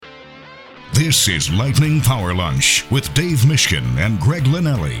This is Lightning Power Lunch with Dave Mishkin and Greg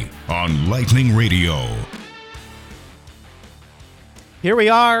Linnelli on Lightning Radio. Here we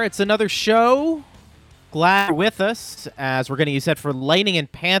are. It's another show. Glad you're with us as we're going to use that for Lightning and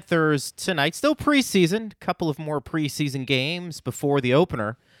Panthers tonight. Still preseason. A couple of more preseason games before the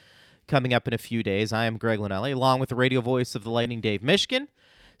opener coming up in a few days. I am Greg Linnelli, along with the radio voice of the Lightning, Dave Mishkin.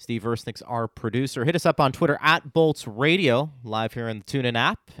 Steve Versnick's our producer. Hit us up on Twitter at Bolts Radio, live here in the TuneIn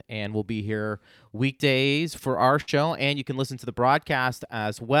app, and we'll be here weekdays for our show, and you can listen to the broadcast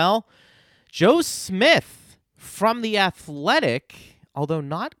as well. Joe Smith from The Athletic, although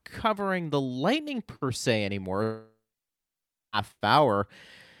not covering the Lightning per se anymore, half hour,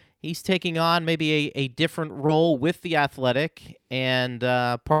 he's taking on maybe a different role with The Athletic and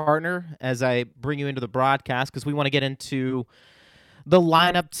partner as I bring you into the broadcast, because we want to get into the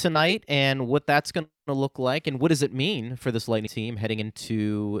lineup tonight and what that's going to look like and what does it mean for this Lightning team heading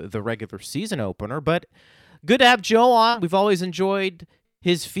into the regular season opener. But good to have Joe on. We've always enjoyed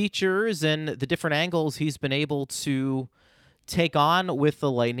his features and the different angles he's been able to take on with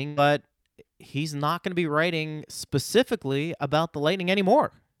the Lightning, but he's not going to be writing specifically about the Lightning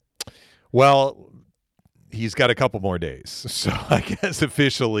anymore. Well, he's got a couple more days. So I guess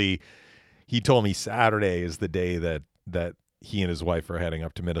officially he told me Saturday is the day that he and his wife are heading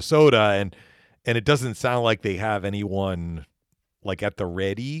up to Minnesota, and it doesn't sound like they have anyone like at the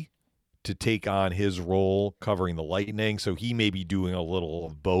ready to take on his role covering the Lightning. So he may be doing a little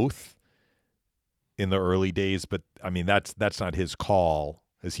of both in the early days, but I mean that's not his call,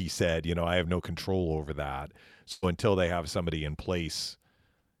 as he said. You know, I have no control over that. So until they have somebody in place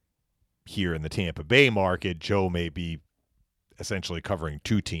here in the Tampa Bay market, Joe may be essentially covering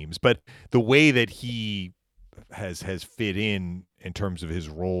two teams. But the way that he has fit in terms of his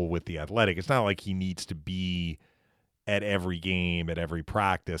role with the Athletic, it's not like he needs to be at every game, at every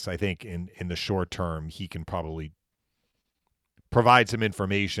practice. I think in the short term, he can probably provide some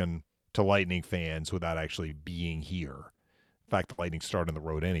information to Lightning fans without actually being here. In fact, the Lightning start on the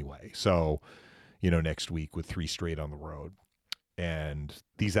road anyway. So, next week with 3 straight on the road. And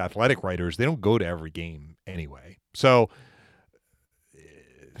these Athletic writers, they don't go to every game anyway. So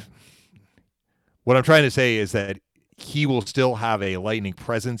what I'm trying to say is that he will still have a Lightning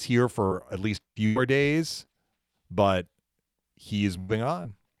presence here for at least a few more days, but he is moving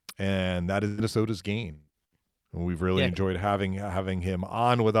on, and that is Minnesota's gain. And we've really enjoyed having him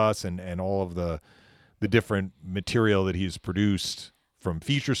on with us and all of the different material that he's produced, from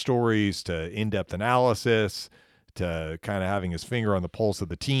feature stories to in-depth analysis to kind of having his finger on the pulse of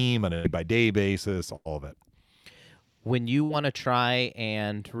the team on a day-by-day basis, all of it. When you want to try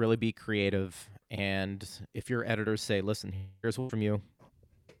and really be creative, and if your editors say, listen, here's one from you,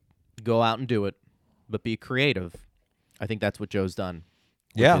 go out and do it, but be creative, I think that's what Joe's done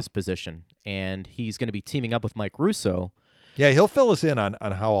with his position. And he's going to be teaming up with Mike Russo. Yeah, he'll fill us in on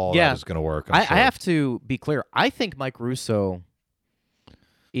how all that is going to work. I have to be clear. I think Mike Russo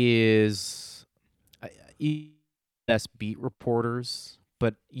is best beat reporters,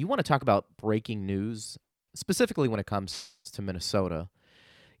 but you want to talk about breaking news, specifically when it comes to Minnesota.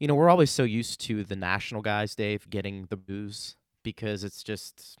 We're always so used to the national guys, Dave, getting the news because it's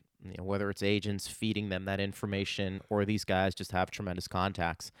just, whether it's agents feeding them that information or these guys just have tremendous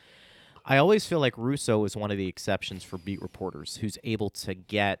contacts. I always feel like Russo is one of the exceptions for beat reporters who's able to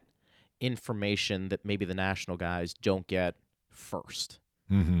get information that maybe the national guys don't get first.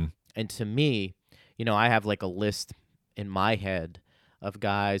 Mm-hmm. And to me, I have like a list in my head of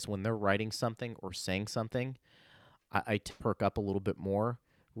guys when they're writing something or saying something, I perk up a little bit more.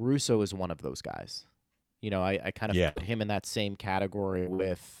 Russo is one of those guys. I kind of put him in that same category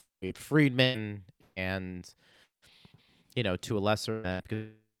with Wade Friedman and, to a lesser extent, because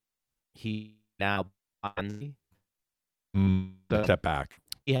he now step back.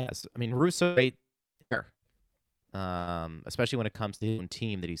 Yes. I mean, Russo right there, especially when it comes to his own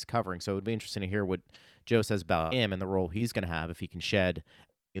team that he's covering. So it would be interesting to hear what Joe says about him and the role he's going to have if he can shed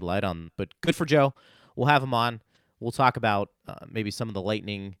a light on them. But good for Joe. We'll have him on. We'll talk about maybe some of the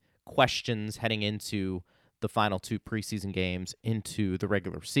Lightning questions heading into the final 2 preseason games into the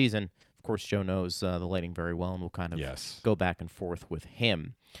regular season. Of course, Joe knows the Lightning very well, and we'll kind of go back and forth with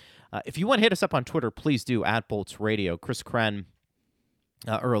him. If you want to hit us up on Twitter, please do, at Bolts Radio. Chris Kren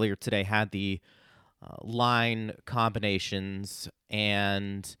earlier today had the line combinations,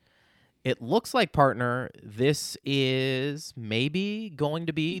 and it looks like, partner, this is maybe going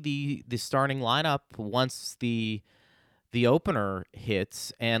to be the starting lineup once the opener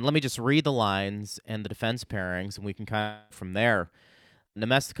hits. And let me just read the lines and the defense pairings, and we can kind of from there.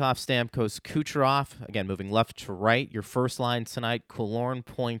 Nemestikov, Stamkos, Kucherov, again, moving left to right. Your first line tonight, Killorn,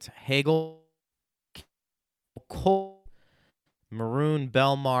 Point, Hagel. Cole, Maroon,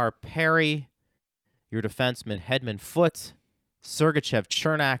 Belmar, Perry. Your defenseman, Hedman, Foote, Sergachev,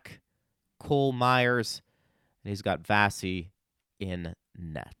 Chernak, Cole, Myers, and he's got Vasi in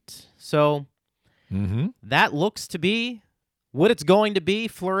net. So that looks to be what it's going to be.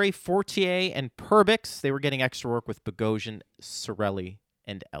 Fleury, Fortier, and Perbix. They were getting extra work with Bogosian, Cirelli,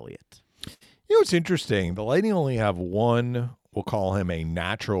 and Elliott. You know what's interesting? The Lightning only have one, we'll call him a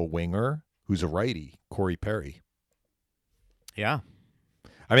natural winger, who's a righty, Corey Perry. Yeah.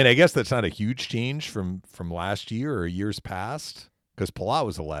 I mean, I guess that's not a huge change from last year or years past, because Palat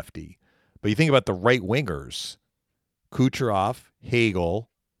was a lefty. But you think about the right wingers, Kucherov, Hagel,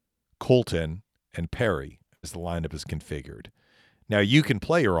 Colton, and Perry, as the lineup is configured. Now, you can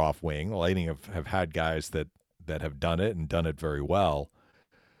play your off wing. The Lightning have had guys that have done it and done it very well.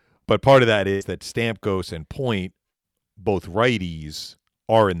 But part of that is that Stamkos and Point, both righties,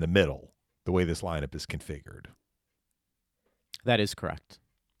 are in the middle, the way this lineup is configured. That is correct.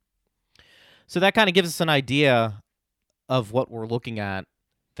 So that kind of gives us an idea of what we're looking at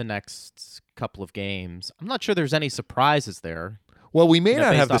the next couple of games. I'm not sure there's any surprises there. Well, we may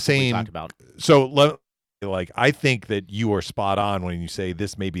not have the same. Talked about. So, I think that you are spot on when you say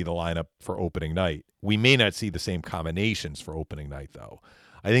this may be the lineup for opening night. We may not see the same combinations for opening night, though.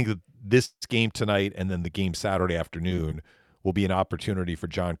 I think that this game tonight and then the game Saturday afternoon will be an opportunity for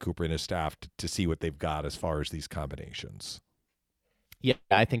John Cooper and his staff to see what they've got as far as these combinations. Yeah,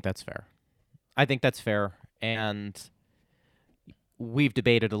 I think that's fair. And we've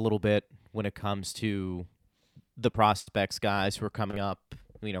debated a little bit when it comes to the prospects, guys who are coming up,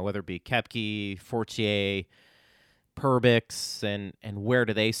 whether it be Koepke, Fortier, Perbix, and where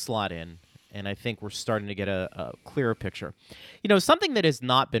do they slot in? And I think we're starting to get a clearer picture. Something that has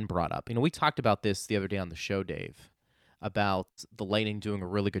not been brought up. We talked about this the other day on the show, Dave, about the Lightning doing a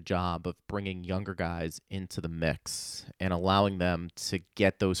really good job of bringing younger guys into the mix and allowing them to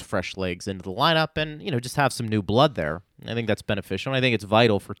get those fresh legs into the lineup and, just have some new blood there. I think that's beneficial, and I think it's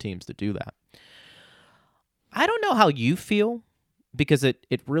vital for teams to do that. I don't know how you feel, because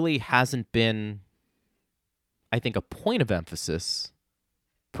it really hasn't been, I think, a point of emphasis,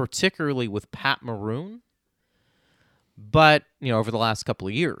 particularly with Pat Maroon, but, over the last couple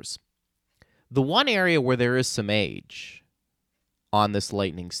of years. The one area where there is some age on this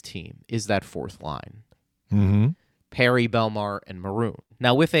Lightning's team is that fourth line. Mm-hmm. Perry, Belmar, and Maroon.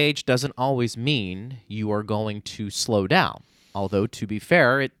 Now, with age doesn't always mean you are going to slow down. Although, to be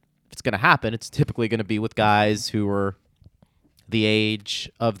fair, if it's going to happen, it's typically going to be with guys who are the age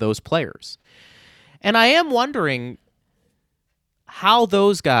of those players. And I am wondering how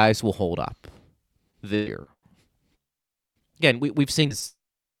those guys will hold up this year. Again, we've seen this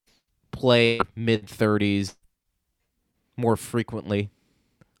play mid-30s more frequently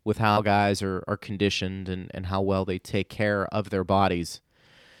with how guys are conditioned and how well they take care of their bodies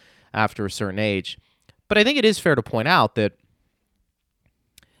after a certain age. But I think it is fair to point out that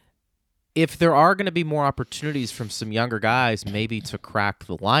if there are going to be more opportunities from some younger guys maybe to crack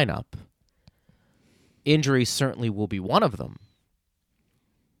the lineup, injury certainly will be one of them.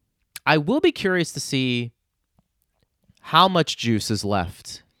 I will be curious to see how much juice is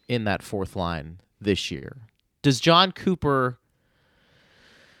left in that fourth line this year. Does John Cooper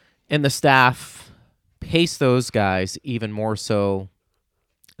and the staff pace those guys even more so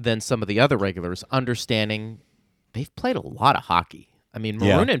than some of the other regulars, understanding they've played a lot of hockey? I mean,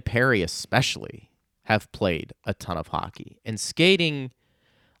 Maroon and Perry especially have played a ton of hockey. And skating,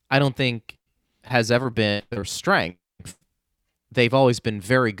 I don't think, has ever been their strength. They've always been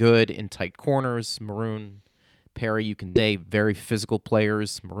very good in tight corners. Maroon, Perry, you can say very physical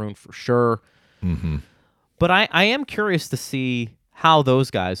players. Maroon for sure. Mm-hmm. But I am curious to see how those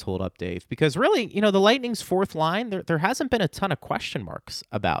guys hold up, Dave, because really, the Lightning's fourth line, there hasn't been a ton of question marks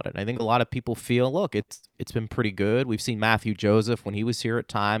about it. I think a lot of people feel, look, it's been pretty good. We've seen Matthew Joseph when he was here at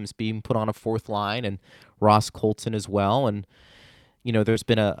times being put on a fourth line, and Ross Colton as well. And, there's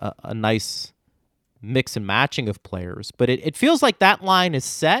been a nice mix and matching of players. But it feels like that line is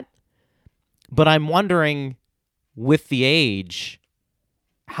set, but I'm wondering, with the age,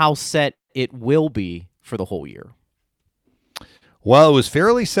 how set it will be for the whole year. Well, it was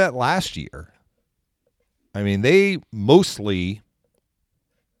fairly set last year. I mean, they mostly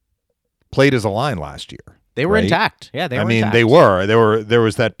played as a line last year. They were intact. Yeah, they were intact. They were. There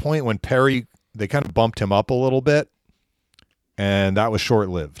was that point when Perry, they kind of bumped him up a little bit, and that was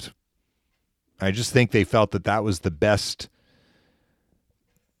short-lived. I just think they felt that was the best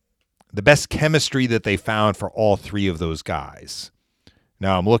chemistry that they found for all three of those guys.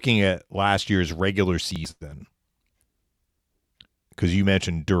 Now, I'm looking at last year's regular season, because you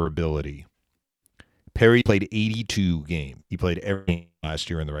mentioned durability. Perry played 82 games. He played every game last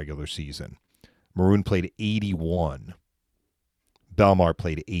year in the regular season. Maroon played 81. Belmar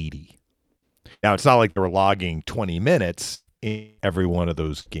played 80. Now, it's not like they were logging 20 minutes in every one of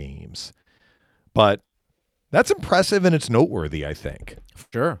those games, but that's impressive and it's noteworthy, I think.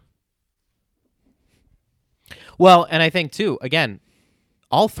 Sure. Well, and I think, too, again,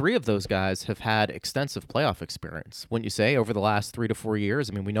 all three of those guys have had extensive playoff experience, wouldn't you say, over the last 3 to 4 years?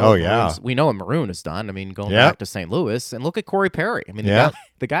 I mean, we know we know what Maroon has done. I mean, going back to St. Louis, and look at Corey Perry. I mean,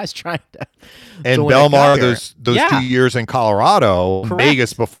 the guy's trying to. And Belmar, those 2 years in Colorado,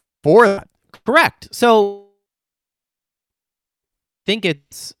 Vegas before that. Correct. So I think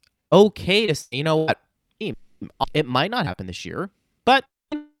it's okay to say, you know what, it might not happen this year, but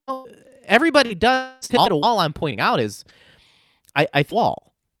everybody does hit a wall. I'm pointing out is I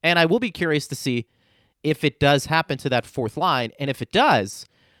fall, and I will be curious to see if it does happen to that fourth line, and if it does,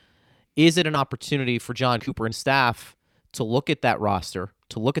 is it an opportunity for John Cooper and staff to look at that roster,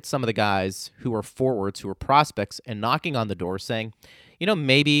 to look at some of the guys who are forwards, who are prospects, and knocking on the door saying, you know,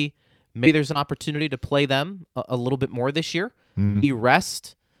 maybe there's an opportunity to play them a little bit more this year. You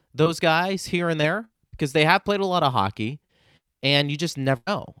rest those guys here and there because they have played a lot of hockey, and you just never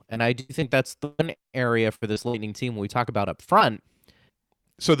know. And I do think that's the one area for this Lightning team when we talk about up front.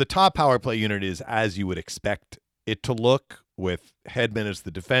 So the top power play unit is as you would expect it to look, with Hedman as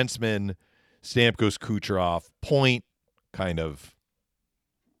the defenseman, Stamkos, Kucherov, point, kind of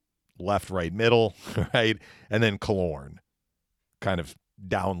left, right, middle, right? And then Killorn, kind of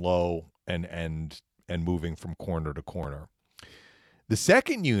down low and moving from corner to corner. The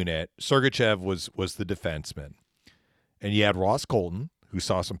second unit, Sergachev was the defenseman. And you had Ross Colton, who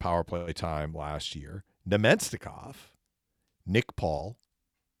saw some power play time last year, Nemestikov, Nick Paul,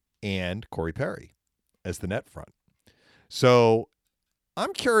 and Corey Perry as the net front. So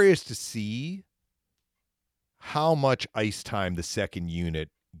I'm curious to see how much ice time the second unit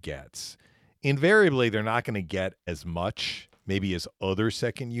gets. Invariably, they're not going to get as much maybe as other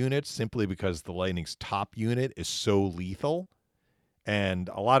second units simply because the Lightning's top unit is so lethal. And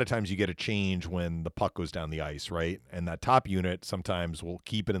a lot of times you get a change when the puck goes down the ice, right? And that top unit sometimes will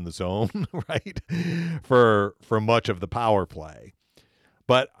keep it in the zone, right, for much of the power play.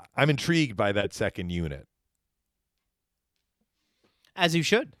 But I'm intrigued by that second unit. As you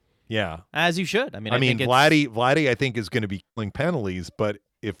should. Yeah. As you should. I mean, Vladdy, I think, is going to be killing penalties, but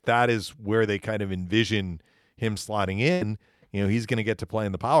if that is where they kind of envision him slotting in, you know, he's going to get to play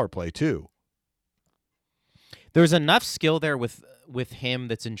in the power play too. There's enough skill there with him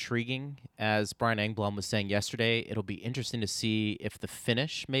that's intriguing. As Brian Engblom was saying yesterday, it'll be interesting to see if the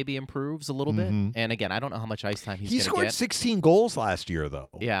finish maybe improves a little bit. And again, I don't know how much ice time he's going to get. He scored 16 goals last year, though.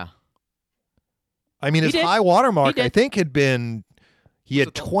 Yeah. I mean, his high watermark, I think, had been he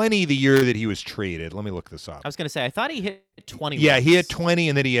had 20 the year that he was traded. Let me look this up. I was going to say, I thought he hit 20. Yeah, he had 20,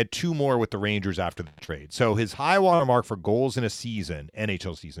 and then he had 2 more with the Rangers after the trade. So his high watermark for goals in a season,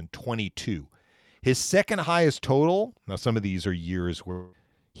 NHL season, 22. His second highest total, now some of these are years where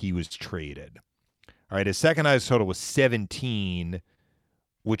he was traded. All right, his second highest total was 17,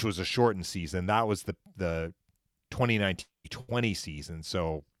 which was a shortened season. That was the 2019-20 season.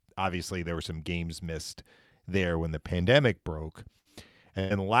 So obviously there were some games missed there when the pandemic broke.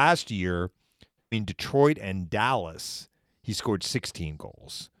 And last year in Detroit and Dallas, he scored 16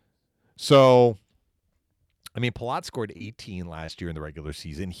 goals. So, I mean, Palat scored 18 last year in the regular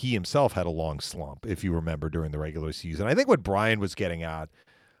season. He himself had a long slump, if you remember, during the regular season. I think what Brian was getting at,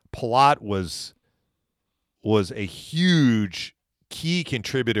 Palat was a huge key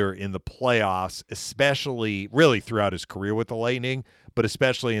contributor in the playoffs, especially really throughout his career with the Lightning, but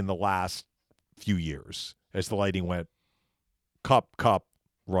especially in the last few years as the Lightning went cup,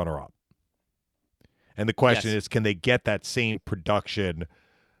 runner-up. And the question is, can they get that same production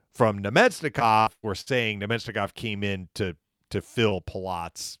from Nemestikov? We're saying Nemestikov came in to fill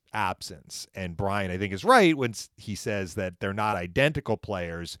Palat's absence. And Brian, I think, is right when he says that they're not identical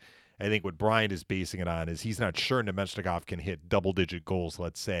players. I think what Brian is basing it on is he's not sure Nemestikov can hit double-digit goals,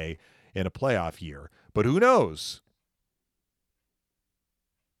 let's say, in a playoff year. But who knows?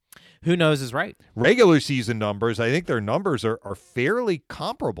 Who knows is right. Regular season numbers, I think their numbers are fairly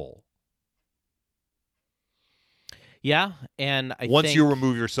comparable. Yeah, and once you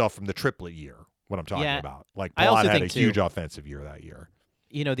remove yourself from the triplet year, what I'm talking about. Like, Palat had a huge offensive year that year.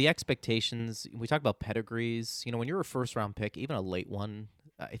 You know, the expectations, we talk about pedigrees. You know, when you're a first-round pick, even a late one,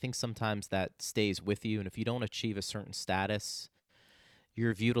 I think sometimes that stays with you. And if you don't achieve a certain status,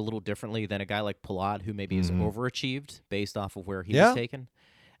 you're viewed a little differently than a guy like Palat, who maybe is overachieved based off of where he was taken.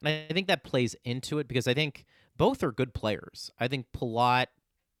 And I think that plays into it because I think both are good players. I think Palat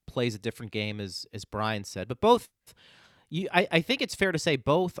plays a different game, as Brian said. But both, I think it's fair to say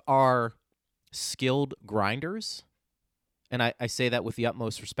both are skilled grinders. And I say that with the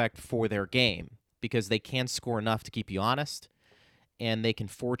utmost respect for their game, because they can score enough to keep you honest, and they can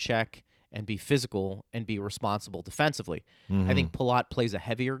forecheck and be physical and be responsible defensively. I think Palat plays a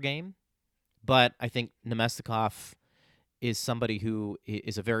heavier game, but I think Nemestikov is somebody who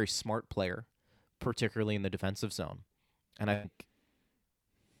is a very smart player, particularly in the defensive zone. And I think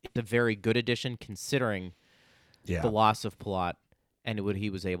it's a very good addition considering the loss of Palat and what he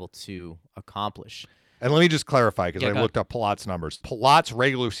was able to accomplish. And let me just clarify, because I looked up Palat's numbers. Palat's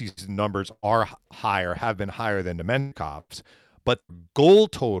regular season numbers are higher, have been higher than Nemestikov's, but goal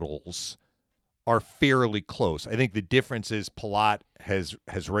totals are fairly close. I think the difference is Palat has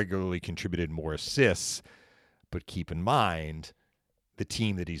regularly contributed more assists, but keep in mind the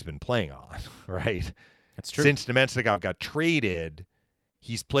team that he's been playing on, right? That's true. Since Nemestikov got traded,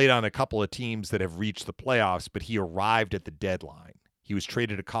 he's played on a couple of teams that have reached the playoffs, but he arrived at the deadline. He was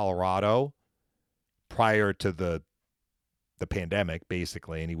traded to Colorado prior to the pandemic,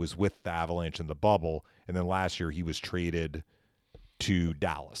 basically, and he was with the Avalanche in the bubble. And then last year he was traded to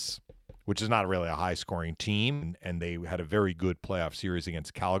Dallas, which is not really a high-scoring team, and they had a very good playoff series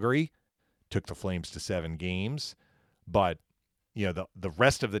against Calgary, took the Flames to 7 games. But, the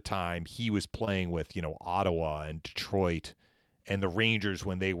rest of the time he was playing with, Ottawa and Detroit and the Rangers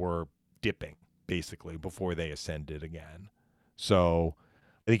when they were dipping, basically, before they ascended again. So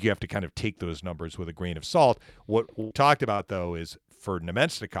I think you have to kind of take those numbers with a grain of salt. What we talked about, though, is for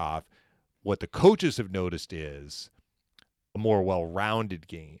Nemestikov, what the coaches have noticed is a more well-rounded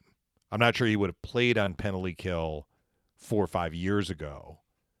game. I'm not sure he would have played on penalty kill 4 or 5 years ago.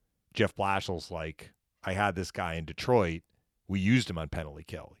 Jeff Blashill's like, I had this guy in Detroit. We used him on penalty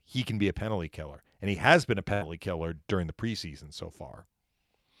kill. He can be a penalty killer. And he has been a penalty killer during the preseason so far.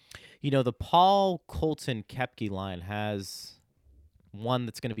 The Paul Colton Koepke line has one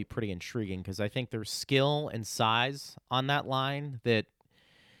that's going to be pretty intriguing, because I think there's skill and size on that line that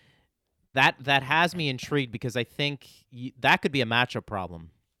has me intrigued, because I think that could be a matchup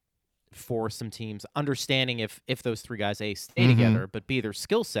problem for some teams, understanding if those three guys, A, stay together, but B, their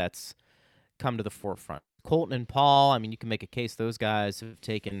skill sets come to the forefront. Colton and Paul, you can make a case those guys have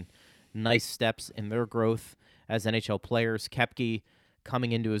taken nice steps in their growth as NHL players. Koepke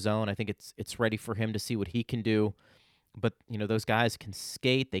coming into his own, I think it's ready for him to see what he can do. But, those guys can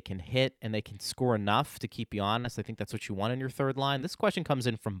skate, they can hit, and they can score enough to keep you honest. I think that's what you want in your third line. This question comes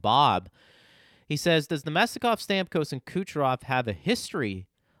in from Bob. He says, does Nemestikov, Stamkos, and Kucherov have a history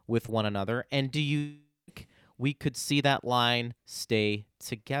with one another? And do you think we could see that line stay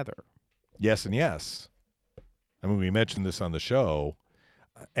together? Yes and yes. We mentioned this on the show.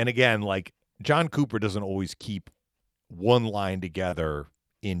 And again, John Cooper doesn't always keep one line together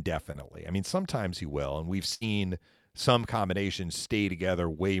indefinitely. Sometimes he will, and we've seen some combinations stay together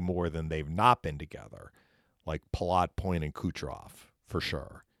way more than they've not been together, like Palat, Point, and Kucherov, for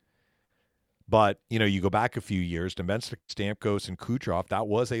sure. But, you go back a few years, Nemestikov, Stamkos, and Kucherov, that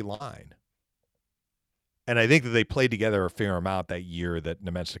was a line. And I think that they played together a fair amount that year that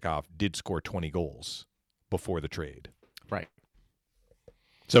Nemestikov did score 20 goals before the trade. Right.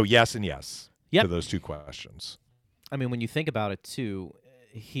 So yes and yes to those two questions. When you think about it, too,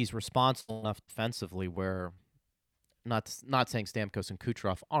 he's responsible enough defensively where, not saying Stamkos and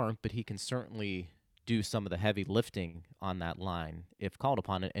Kucherov aren't, but he can certainly do some of the heavy lifting on that line if called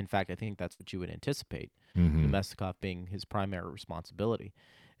upon. In fact, I think that's what you would anticipate, Nemestikov being his primary responsibility.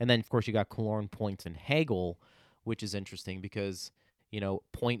 And then, of course, you got Killorn, Point, and Hagel, which is interesting because,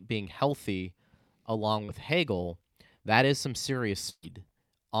 Point being healthy along with Hagel, that is some serious speed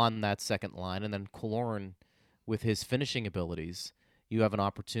on that second line. And then Killorn, with his finishing abilities, you have an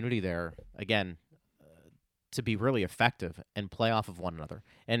opportunity there, again, to be really effective and play off of one another.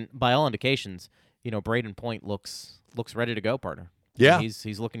 And by all indications, Braden Point looks ready to go, partner. Yeah.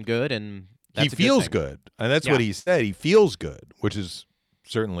 He's looking good, and he feels good. And that's what he said. He feels good, which is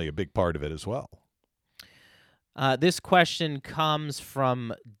certainly a big part of it as well. This question comes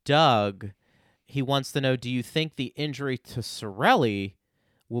from Doug. He wants to know, do you think the injury to Cirelli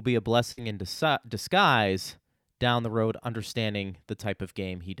will be a blessing in disguise down the road, understanding the type of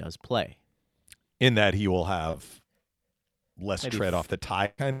game he does play? In that he will have less tread off the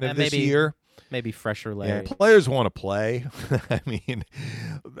tie kind of this year. Maybe fresher legs. Yeah, players want to play. From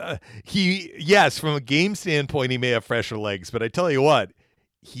a game standpoint, he may have fresher legs, but I tell you what,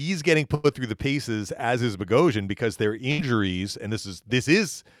 he's getting put through the paces, as is Bogosian, because their injuries, and this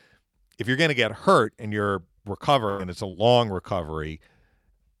is if you're going to get hurt and you're recovering and it's a long recovery,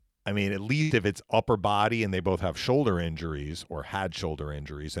 I mean, at least if it's upper body and they both have shoulder injuries or had shoulder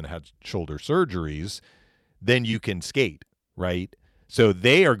injuries and had shoulder surgeries, then you can skate, right? So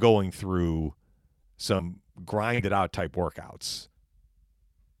they are going through some grinded out type workouts.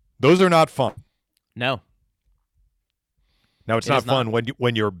 Those are not fun. No. Now, it's not fun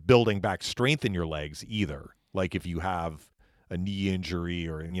when you're building back strength in your legs either. Like if you have a knee injury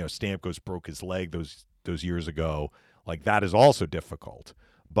or, Stamkos broke his leg those years ago, like that is also difficult.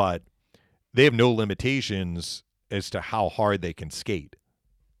 But they have no limitations as to how hard they can skate.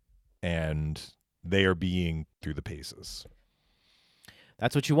 And they are being through the paces.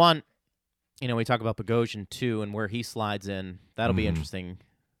 That's what you want. We talk about Bogosian too and where he slides in. That'll be interesting.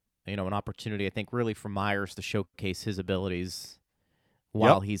 An opportunity, I think, really for Myers to showcase his abilities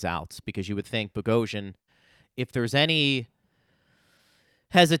while he's out. Because you would think Bogosian, if there's any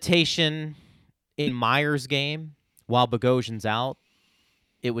hesitation in Myers' game while Bogosian's out,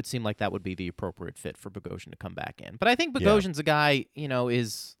 it would seem like that would be the appropriate fit for Bogosian to come back in. But I think Bogosian's a guy,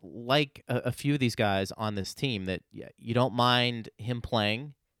 is like a few of these guys on this team that you don't mind him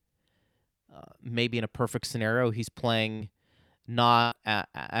playing. Maybe in a perfect scenario, he's playing not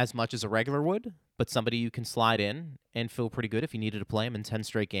as much as a regular would, but somebody you can slide in and feel pretty good if you needed to play him in 10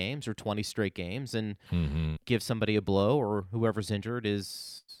 straight games or 20 straight games and give somebody a blow, or whoever's injured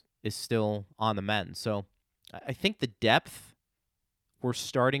is still on the mend. So I think the depth we're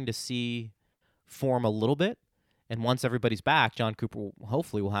starting to see form a little bit. And once everybody's back, John Cooper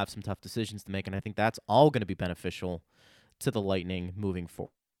hopefully will have some tough decisions to make. And I think that's all going to be beneficial to the Lightning moving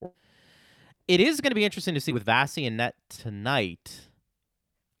forward. It is going to be interesting to see with Vasi and net tonight.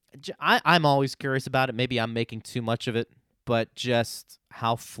 I'm always curious about it. Maybe I'm making too much of it, but just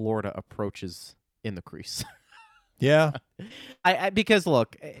how Florida approaches in the crease. Yeah. Because,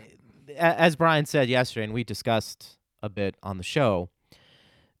 look, as Brian said yesterday, and we discussed a bit on the show,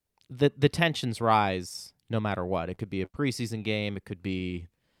 the tensions rise no matter what. It could be a preseason game. It could be,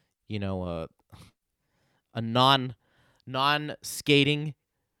 a non-skating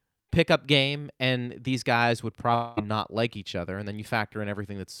pickup game, and these guys would probably not like each other. And then you factor in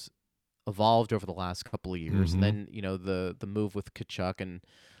everything that's evolved over the last couple of years, and then the move with Tkachuk, and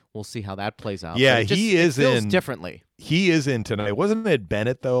we'll see how that plays out. Yeah, it feels differently. He is in tonight. Wasn't it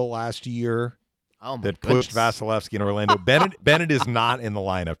Bennett though last year? Oh my that goodness. pushed Vasilevsky in Orlando. Bennett is not in the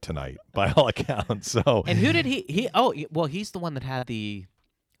lineup tonight by all accounts. So and who did he? Oh, well, he's the one that had the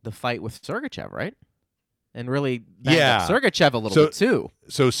fight with Sergachev, right? And really, Sergachev a little bit too.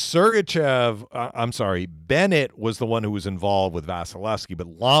 So Bennett was the one who was involved with Vasilevsky, but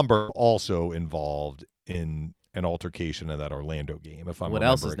Lombard also involved in an altercation in that Orlando game, if I'm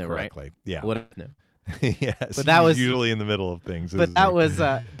remembering correctly. Right? Yeah. What else new? Yes, but that was usually in the middle of things. But that was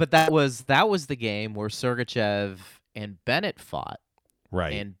the game where Sergachev and Bennett fought,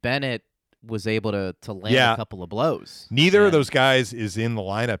 right? And Bennett was able to land a couple of blows. Neither of those guys is in the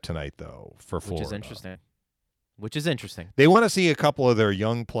lineup tonight, though, for Florida. Which is interesting. They want to see a couple of their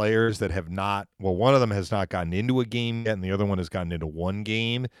young players that have not. Well, one of them has not gotten into a game yet, and the other one has gotten into one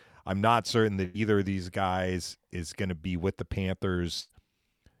game. I'm not certain that either of these guys is going to be with the Panthers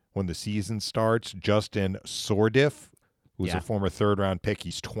when the season starts. Justin Sordiff, who's a former third-round pick,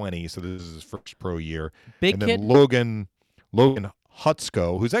 he's 20, so this is his first pro year. Big and then kid. Logan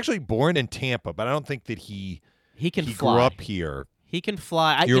Hutsko, who's actually born in Tampa, but I don't think that he fly. Grew up here. He can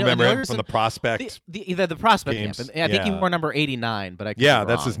fly. You remember him from the prospect? Either the prospect games. camp. I think he wore number 89, but I could be that's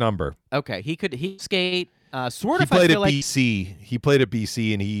wrong. his number. Okay, he skate. Sort of. He played at BC. He played at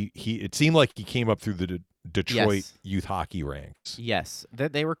BC, and he it seemed like he came up through the Detroit youth hockey ranks. Yes,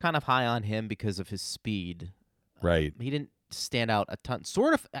 they were kind of high on him because of his speed. Right. He didn't stand out a ton.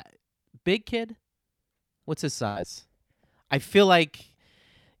 Sort of big kid. What's his size? I feel like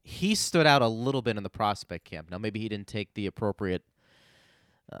he stood out a little bit in the prospect camp. Now maybe he didn't take the appropriate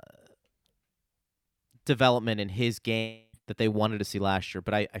development in his game that they wanted to see last year,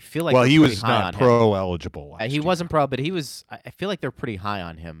 but I feel like he was not pro eligible last he year. wasn't pro, but he was. I feel like they're pretty high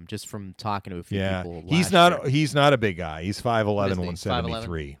on him just from talking to a few people. He's not. Year. He's not a big guy. He's 5'11",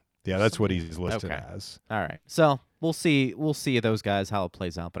 173. Yeah, that's what he's listed as. All right, so we'll see. We'll see those guys how it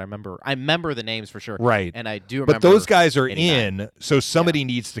plays out. But I remember the names for sure. Right, and I do remember. But those guys are 89. in, so somebody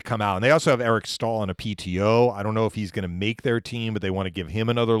needs to come out. And they also have Eric Stahl on a PTO. I don't know if he's going to make their team, but they want to give him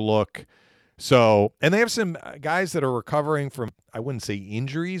another look. So, and they have some guys that are recovering from, I wouldn't say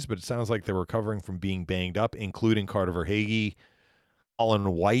injuries, but it sounds like they're recovering from being banged up, including Carter Verhaeghe.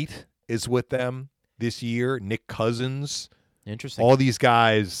 Colin White is with them this year. Nick Cousins. Interesting. All these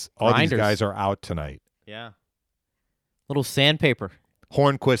guys are out tonight. Yeah. Little sandpaper.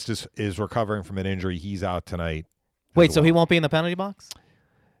 Hornquist is recovering from an injury. He's out tonight. Wait, so he won't be in the penalty box?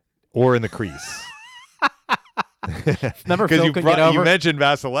 or in the crease. Remember, Phil could get over. You mentioned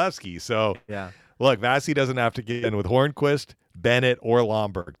Vasilevsky, so Yeah. Look, Vasi doesn't have to get in with Hornquist, Bennett, or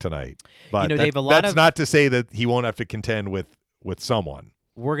Lomberg tonight. But Dave, that's not to say that he won't have to contend with someone.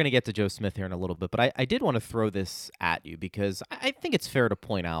 We're going to get to Joe Smith here in a little bit, but I did want to throw this at you because I think it's fair to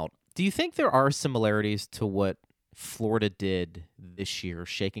point out, do you think there are similarities to what Florida did this year,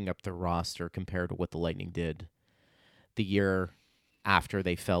 shaking up their roster compared to what the Lightning did the year after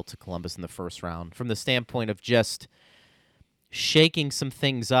they fell to Columbus in the first round, from the standpoint of just shaking some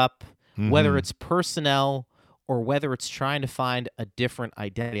things up, whether it's personnel or whether it's trying to find a different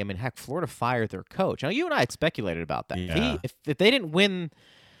identity? I mean, heck, Florida fired their coach. Now, you and I had speculated about that. Yeah. If they didn't win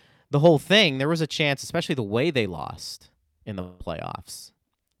the whole thing, there was a chance, especially the way they lost in the playoffs,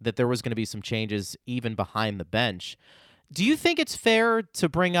 that there was going to be some changes even behind the bench. Do you think it's fair to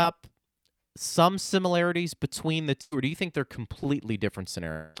bring up some similarities between the two, or do you think they're completely different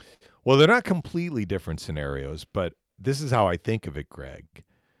scenarios? Well, they're not completely different scenarios, but this is how I think of it, Greg.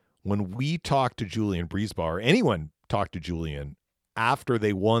 When we talked to Julian Breezeball, or anyone talked to Julian after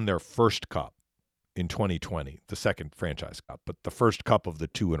they won their first cup in 2020, the second franchise cup, but the first cup of the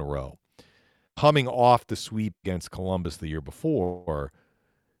two in a row, coming off the sweep against Columbus the year before,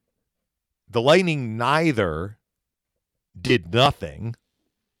 the Lightning neither did nothing,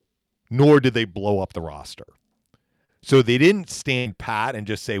 nor did they blow up the roster. So they didn't stand pat and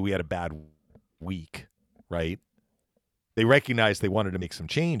just say we had a bad week, right? They recognized they wanted to make some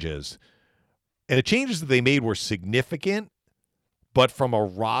changes. And the changes that they made were significant, but from a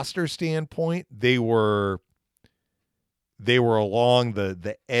roster standpoint, they were along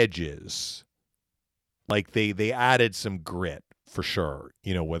the edges. Like they added some grit for sure.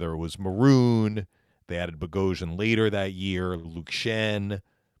 Whether it was Maroon, they added Bogosian later that year, Luke Schenn.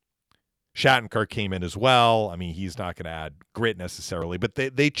 Shattenkirk came in as well. I mean, he's not going to add grit necessarily, but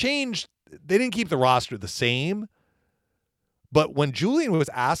they changed. They didn't keep the roster the same. But when Julian was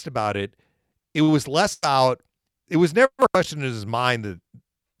asked about it, it was less out. It was never a question in his mind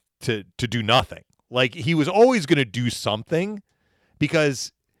to do nothing. Like, he was always going to do something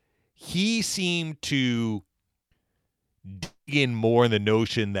because he seemed to dig in more in the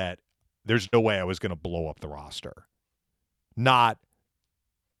notion that there's no way I was going to blow up the roster. Not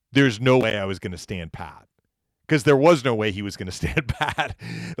there's no way I was going to stand pat, because there was no way he was going to stand pat.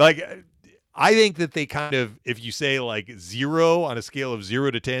 Like, I think that they kind of, if you say like 0 on a scale of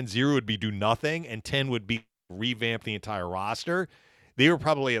 0 to 10, 0 would be do nothing and 10 would be revamp the entire roster. They were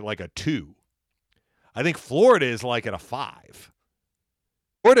probably at like a 2. I think Florida is like at a 5.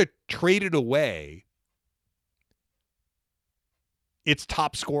 Florida traded away its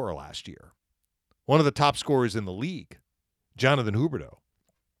top scorer last year. One of the top scorers in the league, Jonathan Huberdeau.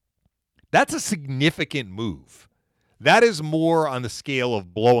 That's a significant move. That is more on the scale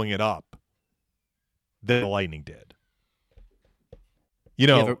of blowing it up than the Lightning did.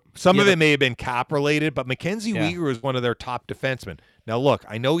 Some of it may have been cap related, but Mackenzie Weegar was one of their top defensemen. Now, look,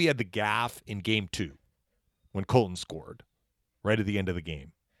 I know he had the gaff in game 2 when Colton scored right at the end of the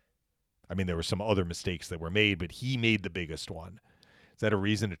game. I mean, there were some other mistakes that were made, but he made the biggest one. Is that a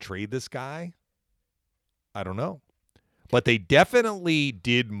reason to trade this guy? I don't know. But they definitely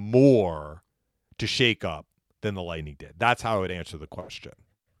did more to shake up than the Lightning did. That's how I would answer the question.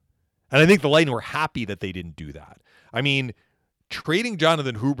 And I think the Lightning were happy that they didn't do that. I mean, trading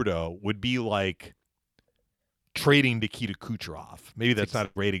Jonathan Huberdeau would be like trading Nikita Kucherov. Maybe that's not a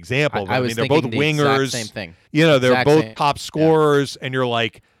great example. But I mean, they're both wingers. Same thing. They're both top scorers, and you're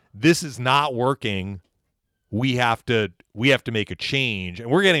like, this is not working. We have to make a change,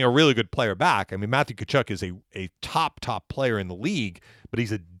 and we're getting a really good player back. I mean, Matthew Tkachuk is a top player in the league, but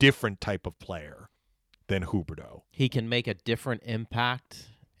he's a different type of player than Huberdeau. He can make a different impact,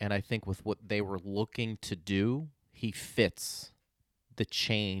 and I think with what they were looking to do, he fits the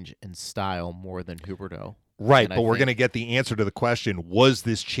change in style more than Huberdeau. Right, but we're going to get the answer to the question, was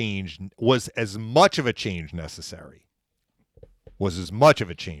as much of a change necessary? Was as much of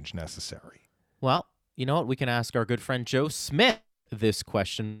a change necessary? Well, you know what? We can ask our good friend Joe Smith this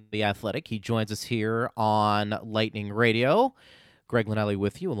question, The Athletic. He joins us here on Lightning Radio. Greg Linnelli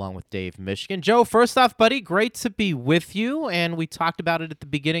with you, along with Dave Michigan. Joe, first off, buddy, great to be with you. And we talked about it at the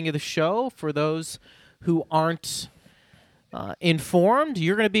beginning of the show. For those who aren't informed,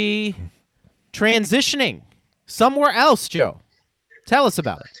 you're going to be transitioning somewhere else, Joe. Tell us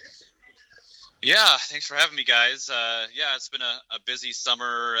about it. Yeah, thanks for having me, guys. It's been a busy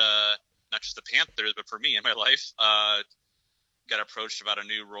summer, not just the Panthers, but for me in my life. Got approached about a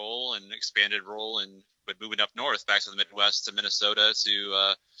new role, and expanded role, but moving up north, back to the Midwest, to Minnesota,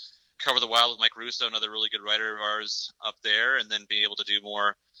 to cover the Wild with Mike Russo, another really good writer of ours up there, and then be able to do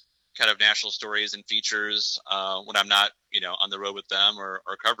more kind of national stories and features when I'm not, on the road with them or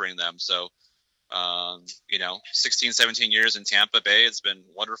covering them. So, 16, 17 years in Tampa Bay, it's been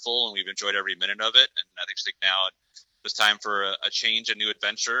wonderful, and we've enjoyed every minute of it. And I think now it was time for a change, a new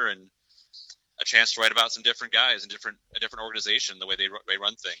adventure, and a chance to write about some different guys and a different organization, the way they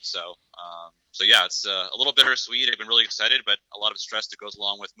run things. So, yeah, it's a little bittersweet. I've been really excited, but a lot of stress that goes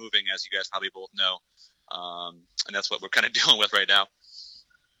along with moving, as you guys probably both know. And that's what we're kind of dealing with right now.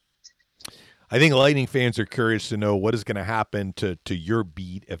 I think Lightning fans are curious to know what is going to happen to your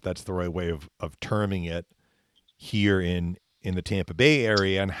beat, if that's the right way of terming it, here in the Tampa Bay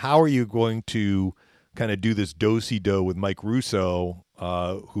area, and how are you going to kind of do this do-si-do with Mike Russo,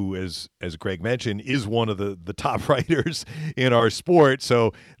 who, as Greg mentioned, is one of the top writers in our sport.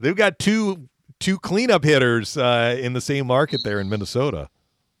 So they've got two cleanup hitters in the same market there in Minnesota.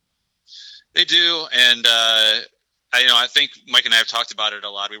 They do, and I think Mike and I have talked about it a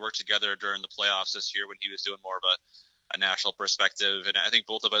lot. We worked together during the playoffs this year when he was doing more of a national perspective, and I think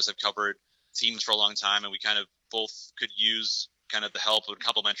both of us have covered teams for a long time, and we kind of both could use kind of the help of a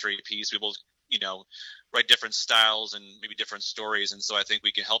complementary piece. We both, write different styles and maybe different stories, and so I think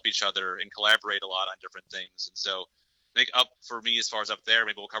we can help each other and collaborate a lot on different things. And so I think up for me, as far as up there,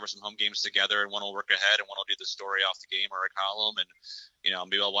 maybe we'll cover some home games together, and one will work ahead, and one will do the story off the game or a column, and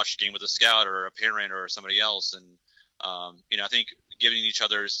maybe I'll watch the game with a scout or a parent or somebody else. And I think giving each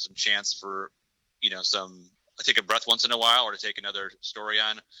other some chance for, I take a breath once in a while, or to take another story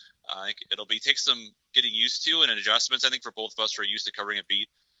on. I think it'll take some getting used to and adjustments. I think for both of us who are used to covering a beat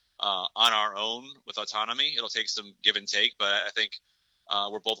on our own with autonomy, it'll take some give and take. But I think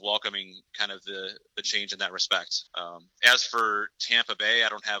we're both welcoming kind of the change in that respect. As for Tampa Bay, I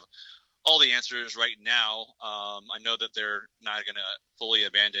don't have all the answers right now. I know that they're not going to fully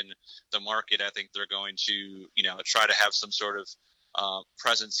abandon the market. I think they're going to, try to have some sort of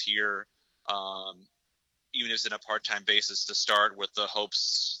presence here, even if it's in a part-time basis to start, with the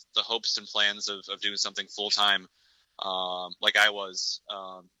hopes and plans of doing something full-time, like I was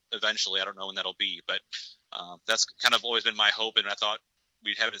eventually. I don't know when that'll be, but that's kind of always been my hope, and I thought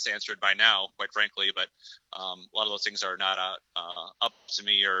we'd have this answered by now, quite frankly. But a lot of those things are not up to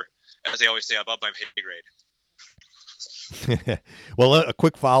me, or, as they always say, above my pay grade. Well, a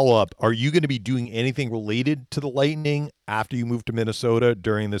quick follow-up. Are you going to be doing anything related to the Lightning after you move to Minnesota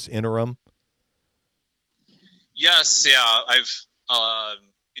during this interim? Yes, yeah. I've,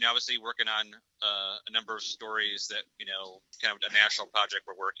 obviously working on a number of stories that, kind of a national project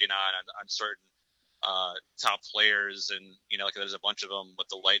we're working on certain top players, and, like there's a bunch of them with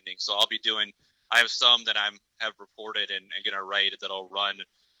the Lightning. So I have some that have reported and going to write that'll run in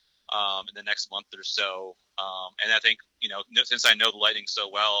the next month or so. And I think, since I know the Lightning so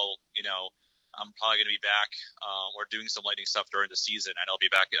well, I'm probably going to be back or doing some Lightning stuff during the season. And I'll be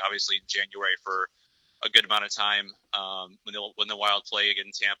back obviously in January for a good amount of time when the Wild play again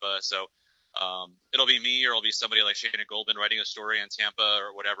in Tampa. So it'll be me, or it'll be somebody like Shannon Goldman writing a story on Tampa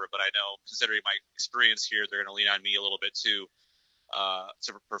or whatever. But I know, considering my experience here, they're going to lean on me a little bit too,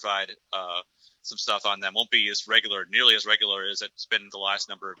 to provide some stuff on them. Won't be nearly as regular as it's been the last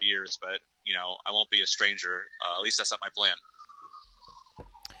number of years, but I won't be a stranger. At least that's not my plan.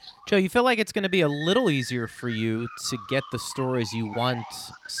 Joe, you feel like it's going to be a little easier for you to get the stories you want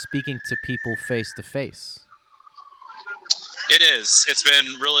speaking to people face to face. It is. It's been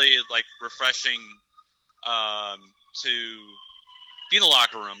really refreshing to be in the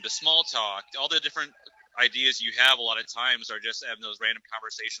locker room, the small talk, all the different ideas you have. A lot of times are just having those random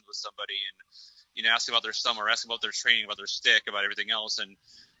conversations with somebody, and asking about their summer, asking about their training, about their stick, about everything else, and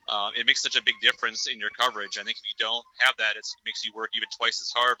it makes such a big difference in your coverage. I think if you don't have that, it makes you work even twice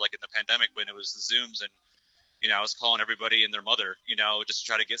as hard. Like in the pandemic when it was the Zooms, and I was calling everybody and their mother, just to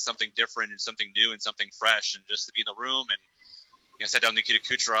try to get something different and something new and something fresh, and just to be in the room. And I sat down with Nikita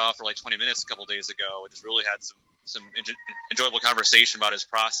Kucherov for 20 minutes a couple days ago, and just really had some enjoyable conversation about his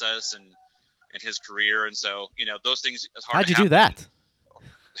process and his career. And so, those things, it's hard. How'd you do that?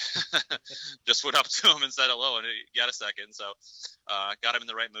 Just went up to him and said hello, and he got a second. So, got him in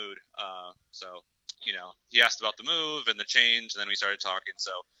the right mood. He asked about the move and the change, and then we started talking.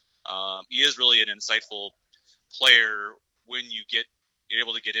 So, he is really an insightful player when you're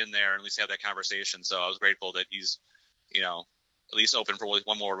able to get in there and at least have that conversation. So I was grateful that he's, at least open for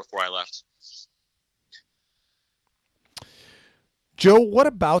one more before I left. Joe, what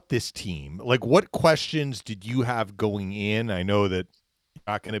about this team? What questions did you have going in? I know that you're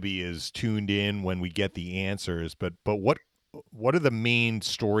not going to be as tuned in when we get the answers, but what are the main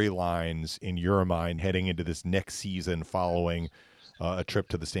storylines in your mind heading into this next season following a trip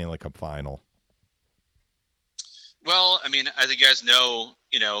to the Stanley Cup Final? Well, I mean, as you guys know,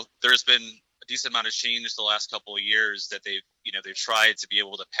 there's been a decent amount of change the last couple of years that they've tried to be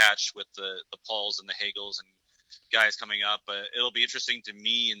able to patch with the Pauls and the Hagels and guys coming up. But it'll be interesting to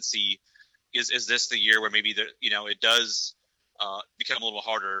me and see is this the year where maybe it does become a little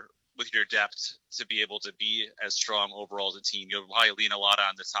harder with your depth to be able to be as strong overall as a team. You'll probably lean a lot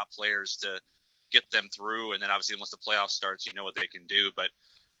on the top players to get them through, and then obviously once the playoff starts, you know what they can do. But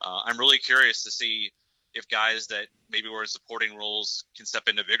I'm really curious to see if guys that maybe were in supporting roles can step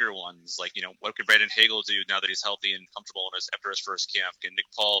into bigger ones. Like, what could Brandon Hagel do now that he's healthy and comfortable after his first camp? Can Nick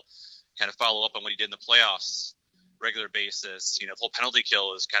Paul kind of follow up on what he did in the playoffs regular basis? The whole penalty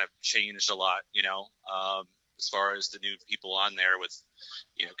kill has kind of changed a lot, as far as the new people on there with,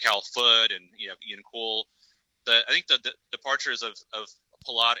 Cal Foote and, Ian Cole. I think the departures of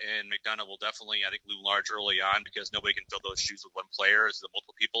Palat and McDonough will definitely, I think, loom large early on because nobody can fill those shoes with one player. It's the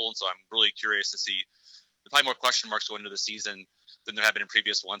multiple people. And so I'm really curious to see probably more question marks going into the season than there have been in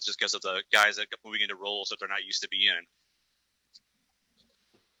previous ones just because of the guys that are moving into roles that they're not used to being in.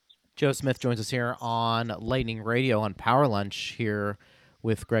 Joe Smith joins us here on Lightning Radio on Power Lunch here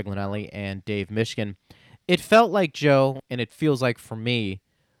with Greg Linelli and Dave Mishkin. It felt like, Joe, and it feels like for me,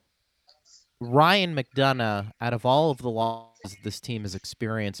 Ryan McDonough, out of all of the losses this team has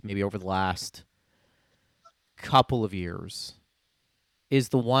experienced maybe over the last couple of years, is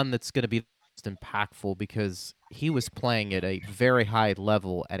the one that's going to be most impactful because he was playing at a very high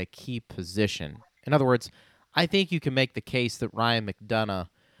level at a key position. In other words, I think you can make the case that Ryan McDonough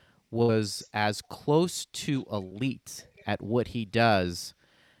was as close to elite at what he does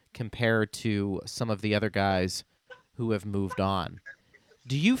compared to some of the other guys who have moved on.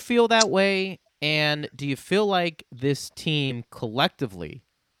 Do you feel that way? And do you feel like this team collectively,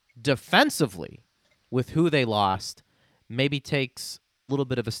 defensively, with who they lost, maybe takes a little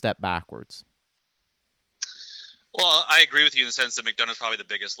bit of a step backwards? Well, I agree with you in the sense that McDonough's probably the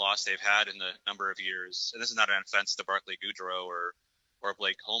biggest loss they've had in the number of years. And this is not an offense to Barclay Goodrow or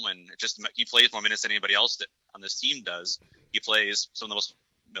Blake Coleman. It just he plays more minutes than anybody else that on this team does. He plays some of the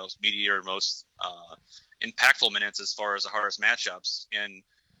most meatier, most impactful minutes as far as the hardest matchups. And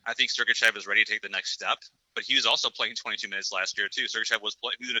I think Sergachev is ready to take the next step. But he was also playing 22 minutes last year too. Sergachev was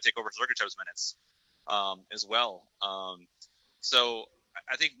going to take over Sergachev's minutes as well. So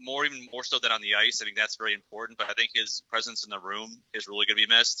I think even more so than on the ice, I think that's very important. But I think his presence in the room is really going to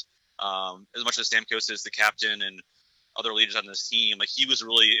be missed. As much as Stamkos is the captain and other leaders on this team, like he was a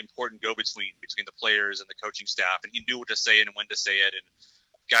really important go-between between the players and the coaching staff, and he knew what to say and when to say it, and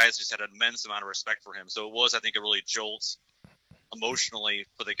guys just had an immense amount of respect for him. So it was, I think, a really jolt emotionally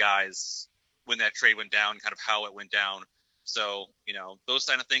for the guys when that trade went down, kind of how it went down. So, those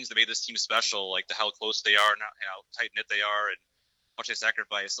kind of things that made this team special, like how close they are, how tight-knit they are, and how much they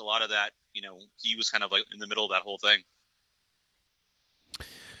sacrifice, a lot of that, he was kind of like in the middle of that whole thing.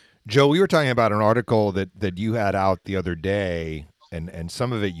 Joe, we were talking about an article that you had out the other day, and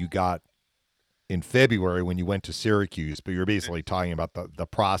some of it you got in February when you went to Syracuse, but you're basically talking about the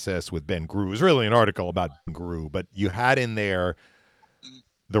process with Ben Grue. It was really an article about Ben Grue, but you had in there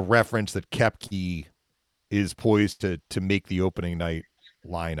the reference that Koepke is poised to make the opening night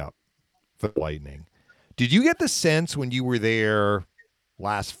lineup for the Lightning. Did you get the sense when you were there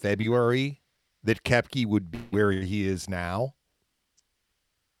last February that Koepke would be where he is now?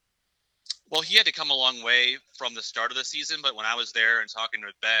 Well, he had to come a long way from the start of the season, but when I was there and talking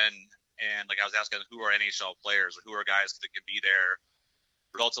with Ben, and I was asking who are NHL players or who are guys that could be there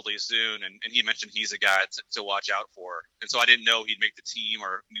relatively soon, and he mentioned he's a guy to watch out for. And so I didn't know he'd make the team,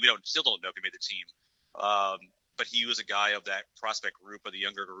 or we still don't know if he made the team. But he was a guy of that prospect group, of the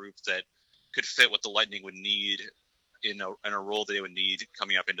younger group, that could fit what the Lightning would need in a role they would need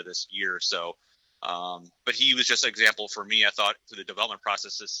coming up into this year. So, but he was just an example for me, I thought, through the development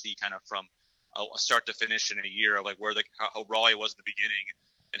process to see kind of from a start to finish in a year of like how raw he was at the beginning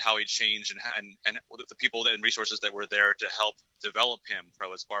and how he changed and the people and resources that were there to help develop him.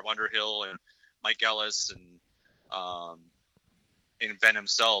 Probably was Barb Underhill and Mike Ellis and Ben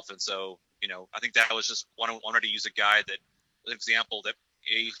himself. And so, I think that was just wanted to use a guy that an example that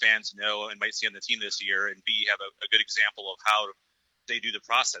fans know and might see on the team this year, and B, have a good example of how they do the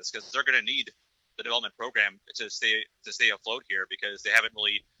process, because they're going to need the development program to stay afloat here, because they haven't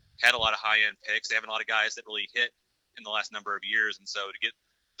really had a lot of high-end picks. They haven't a lot of guys that really hit in the last number of years. And so to get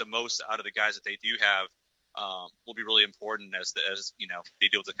the most out of the guys that they do have will be really important as they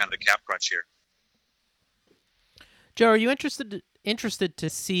deal with the kind of the cap crunch here. Joe, are you interested to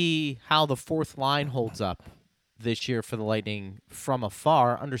see how the fourth line holds up this year for the Lightning from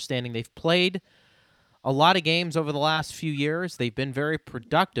afar, understanding they've played a lot of games over the last few years? They've been very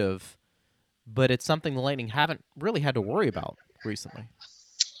productive, but it's something the Lightning haven't really had to worry about recently.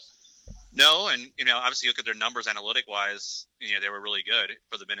 No, and obviously you look at their numbers analytic wise, they were really good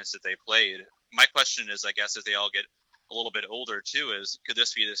for the minutes that they played. My question is, I guess, as they all get a little bit older too, is could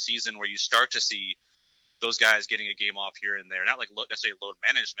this be the season where you start to see those guys getting a game off here and there? Not like necessarily load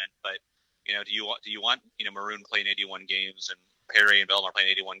management, but do you want Maroon playing 81 games and Perry and Bellemare playing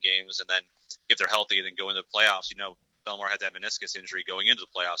 81 games, and then if they're healthy, then go into the playoffs? Bellemare had that meniscus injury going into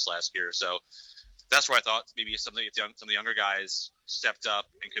the playoffs last year, so that's where I thought maybe some of the younger guys stepped up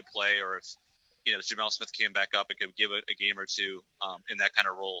and could play, or if Jamel Smith came back up and could give it a game or two in that kind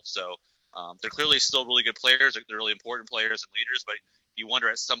of role. So they're clearly still really good players. They're really important players and leaders, but you wonder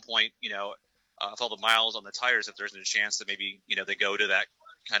at some point, with all the miles on the tires, if there's a chance that maybe they go to that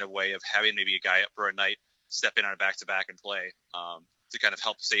kind of way of having maybe a guy up for a night step in on a back-to-back and play to kind of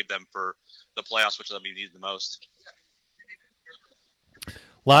help save them for the playoffs, which they'll be needed the most.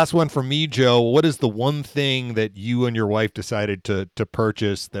 Last one from me, Joe. What is the one thing that you and your wife decided to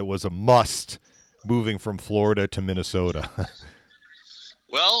purchase that was a must moving from Florida to Minnesota?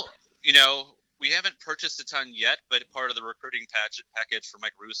 Well, we haven't purchased a ton yet, but part of the recruiting package for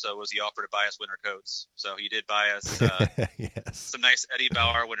Mike Russo was he offered to buy us winter coats. So he did buy us yes. some nice Eddie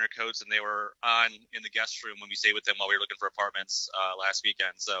Bauer winter coats, and they were on in the guest room when we stayed with them while we were looking for apartments last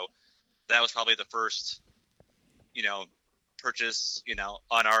weekend. So that was probably the first, purchase,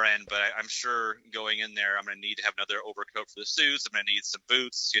 on our end. But I'm sure going in there, I'm going to need to have another overcoat for the suits. I'm going to need some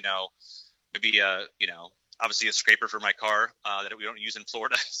boots, maybe, obviously a scraper for my car that we don't use in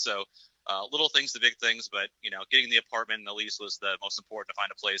Florida. So little things to big things, but getting the apartment and the lease was the most important, to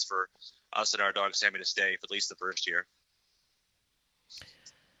find a place for us and our dog Sammy to stay for at least the first year.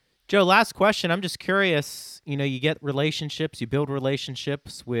 Joe, last question. I'm just curious, you get relationships, you build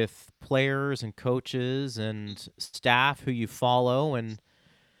relationships with players and coaches and staff who you follow, and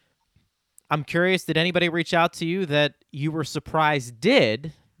I'm curious, did anybody reach out to you that you were surprised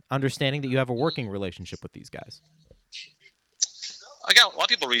did, understanding that you have a working relationship with these guys? I got a lot of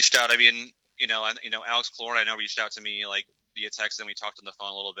people reached out. I mean, Alex Cloran, I know, reached out to me like via text, and we talked on the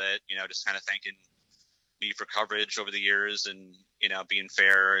phone a little bit, just kind of thanking me for coverage over the years and, being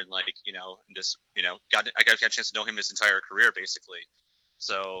fair and and just, I got a chance to know him his entire career basically.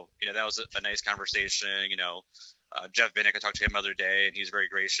 So, that was a nice conversation. Jeff Vinnick, I talked to him the other day, and he's very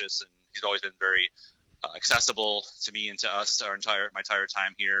gracious, and he's always been very accessible to me and to us my entire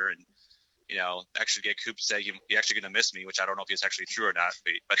time here. And, actually get Coop said he actually going to miss me, which I don't know if he's actually true or not,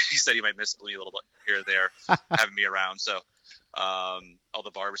 but he said he might miss me a little bit here or there, having me around. So, all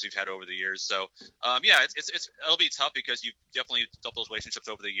the barbers we've had over the years. So, it'll be tough because you definitely built those relationships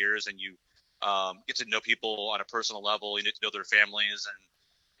over the years, and you get to know people on a personal level. You get to know their families,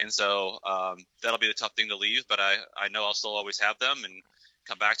 and so that'll be the tough thing to leave. But I know I'll still always have them and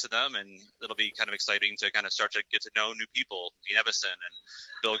come back to them, and it'll be kind of exciting to kind of start to get to know new people. Dean Evison and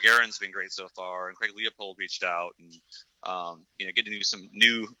Bill Guerin's been great so far, and Craig Leopold reached out, and getting to some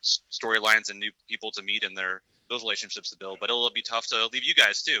new storylines and new people to meet, and those relationships to build. But it'll be tough to leave you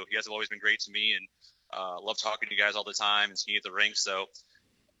guys too. You guys have always been great to me, and love talking to you guys all the time and seeing you at the rink. So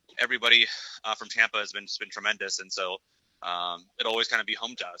everybody from Tampa has been tremendous, and so it'll always kind of be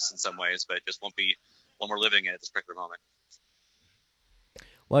home to us in some ways, but it just won't be when we're living it at this particular moment.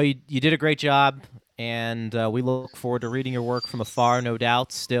 Well, you did a great job, and we look forward to reading your work from afar, no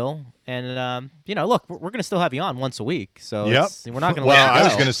doubt, still. And, look, we're going to still have you on once a week, so yep. We're not going to Well, let you go. I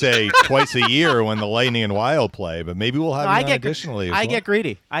was going to say twice a year when the Lightning and Wild play, but maybe we'll have you on additionally as well. I get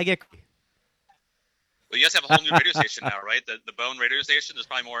greedy. Well, you guys have a whole new radio station now, right? The Bone radio station. There's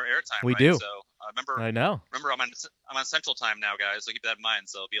probably more airtime. We right? do. So remember, I know. Remember, I'm on Central Time now, guys. So keep that in mind.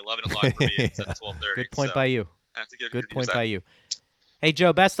 So it'll be 11 o'clock for me instead of 12:30. Good point by you. I have to get Good point by you. Hey,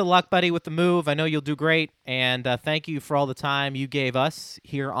 Joe, best of luck, buddy, with the move. I know you'll do great, and thank you for all the time you gave us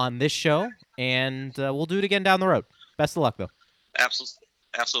here on this show, and we'll do it again down the road. Best of luck, though.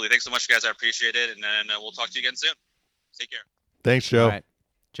 Absolutely. Thanks so much, guys. I appreciate it, and then we'll talk to you again soon. Take care. Thanks, Joe. All right.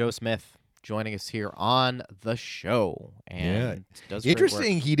 Joe Smith joining us here on the show, and does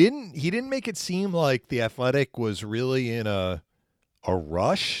interesting. He didn't make it seem like the Athletic was really in a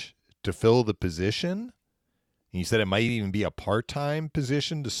rush to fill the position. He said it might even be a part-time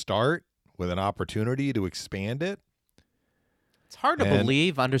position to start with an opportunity to expand it. It's hard to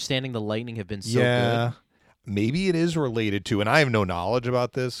believe, understanding the Lightning have been so good. Maybe it is related to, and I have no knowledge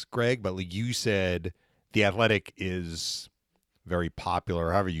about this, Greg, but like you said, the Athletic is very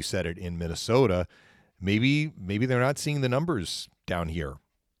popular, however you said it, in Minnesota. Maybe they're not seeing the numbers down here.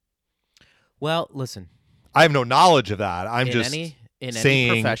 Well, listen. I have no knowledge of that. I'm just in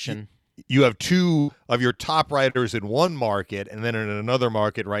saying, any profession. you have two of your top writers in one market, and then in another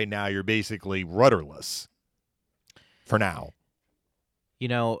market right now, you're basically rudderless for now. You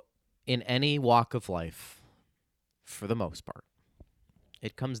know, in any walk of life, for the most part,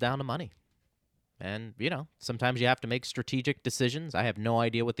 it comes down to money. And, you know, sometimes you have to make strategic decisions. I have no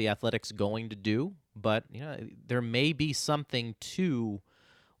idea what the Athletic's going to do, but, you know, there may be something to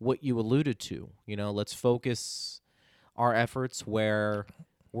what you alluded to. You know, let's focus our efforts where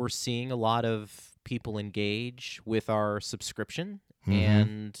we're seeing a lot of people engage with our subscription,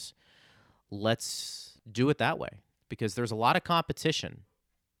 and let's do it that way, because there's a lot of competition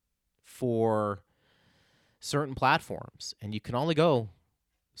for certain platforms, and you can only go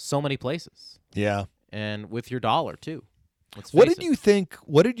so many places. Yeah. And with your dollar too. What did you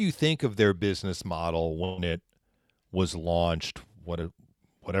think of their business model when it was launched?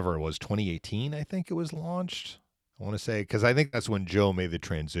 Whatever it was, 2018, I think it was launched. I want to say, because I think that's when Joe made the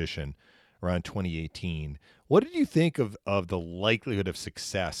transition, around 2018. What did you think of the likelihood of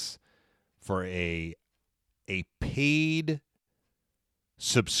success for a paid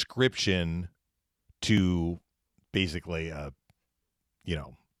subscription to basically a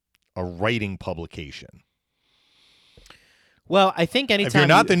writing publication? Well, I think anytime if you're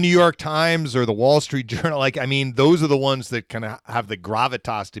not the New York Times or the Wall Street Journal, those are the ones that kind of have the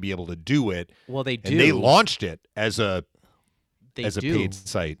gravitas to be able to do it. Well, they do. And they launched it as a paid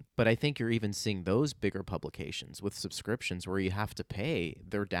site. But I think you're even seeing those bigger publications with subscriptions where you have to pay.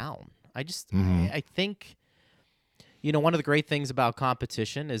 They're down. I think, you know, one of the great things about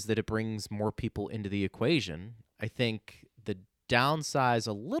competition is that it brings more people into the equation. I think the downside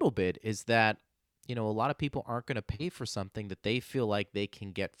a little bit is that, you know, a lot of people aren't going to pay for something that they feel like they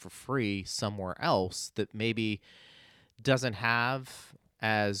can get for free somewhere else that maybe doesn't have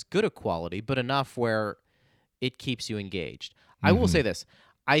as good a quality, but enough where it keeps you engaged. I will say this.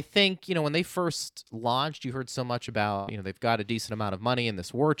 I think, you know, when they first launched, you heard so much about, you know, they've got a decent amount of money in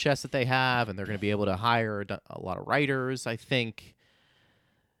this war chest that they have, and they're going to be able to hire a lot of writers. I think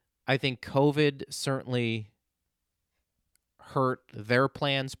COVID certainly hurt their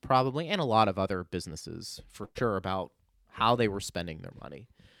plans probably, and a lot of other businesses for sure, about how they were spending their money.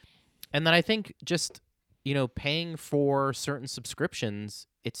 And then I think just, you know, paying for certain subscriptions,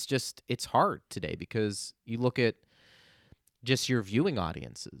 it's hard today, because you look at just your viewing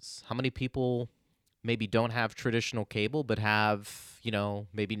audiences. How many people maybe don't have traditional cable but have, you know,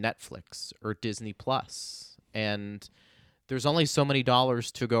 maybe Netflix or Disney Plus, and there's only so many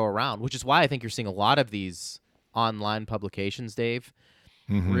dollars to go around, which is why I think you're seeing a lot of these online publications, Dave,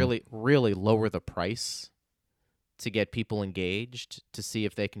 really lower the price to get people engaged, to see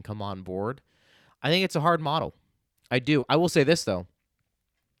if they can come on board. I think it's a hard model. I do. I will say this, though.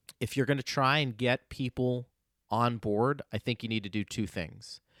 If you're going to try and get people on board, I think you need to do two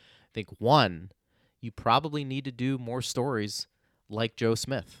things. I think, one, you probably need to do more stories like Joe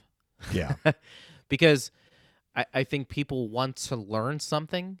Smith. Yeah. Because I think people want to learn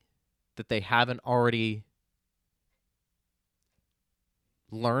something that they haven't already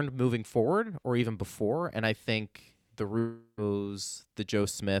learned moving forward or even before. And I think the Russos, the Joe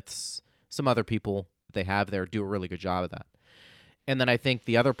Smiths, some other people they have there do a really good job of that. And then I think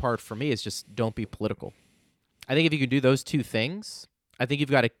the other part for me is just don't be political. I think if you can do those two things, I think you've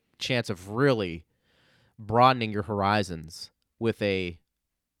got a chance of really broadening your horizons with a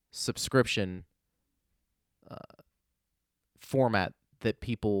subscription format that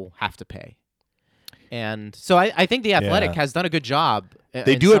people have to pay. And so I think The Athletic has done a good job.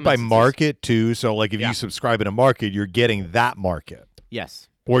 They do it by market, too. So, like, if you subscribe in a market, you're getting that market. Yes.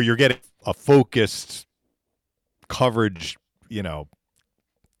 Or you're getting a focused coverage, you know,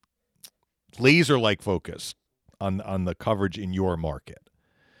 laser-like focus on the coverage in your market.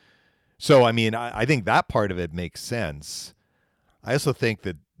 So, I mean, I think that part of it makes sense. I also think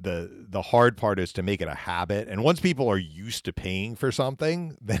that the hard part is to make it a habit. And once people are used to paying for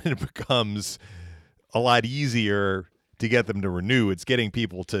something, then it becomes a lot easier to get them to renew. It's getting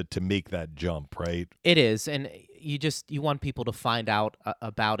people to make that jump, right? It is. And you want people to find out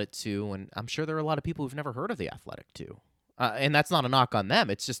about it too. And I'm sure there are a lot of people who've never heard of The Athletic too. And that's not a knock on them.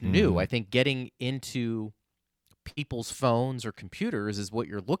 It's just new. I think getting into people's phones or computers is what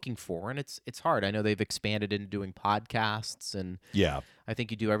you're looking for, and it's hard. I know they've expanded into doing podcasts, and I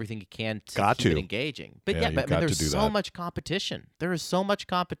think you do everything you can to keep it engaging. But I mean, there's so much competition. There is so much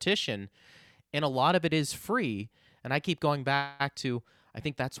competition, and a lot of it is free. And I keep going back to, I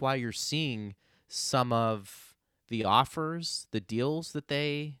think that's why you're seeing some of the offers, the deals that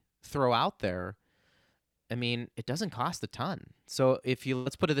they throw out there. I mean, it doesn't cost a ton. So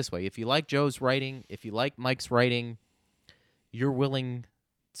let's put it this way, if you like Joe's writing, if you like Mike's writing, you're willing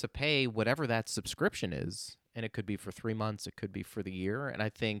to pay whatever that subscription is, and it could be for 3 months, it could be for the year. And I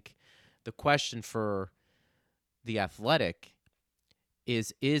think the question for The Athletic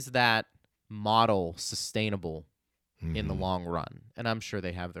is that model sustainable in the long run? And I'm sure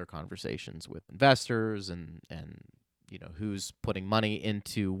they have their conversations with investors and who's putting money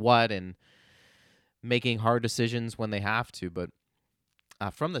into what and making hard decisions when they have to. But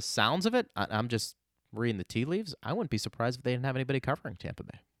from the sounds of it, I'm just reading the tea leaves. I wouldn't be surprised if they didn't have anybody covering Tampa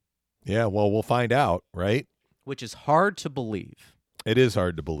Bay. Yeah, well, we'll find out, right? Which is hard to believe. It is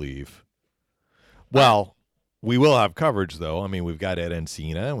hard to believe. Well, we will have coverage, though. I mean, we've got Ed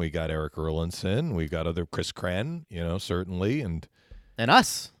Encina, we got Eric Erlinson, we've got other Chris Krenn, certainly, and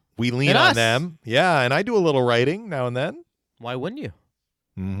us. We lean on them. Yeah, and I do a little writing now and then. Why wouldn't you?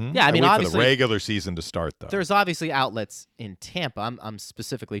 Mm-hmm. Yeah, I mean, obviously, for the regular season to start, though. There's obviously outlets in Tampa. I'm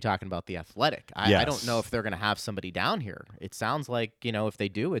specifically talking about The Athletic. I don't know if they're going to have somebody down here. It sounds like, if they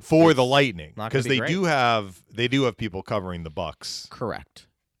do, it's for the Lightning, because they do have people covering the Bucks. Correct.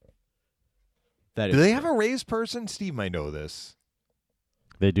 Do they have a Rays person? Steve might know this.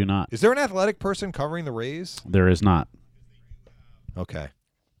 They do not. Is there an Athletic person covering the Rays? There is not. Okay.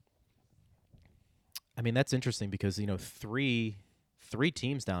 I mean, that's interesting because, three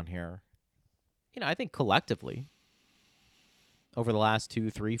teams down here, I think collectively over the last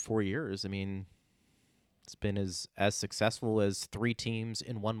 2, 3, 4 years, I mean, it's been as successful as 3 teams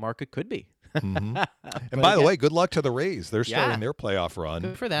in one market could be. Mm-hmm. And by the way, good luck to the Rays. They're starting their playoff run.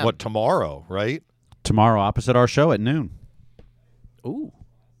 Good for them. What, tomorrow, right? Tomorrow, opposite our show at noon. Ooh,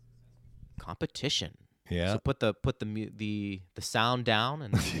 competition. Yeah. So put the sound down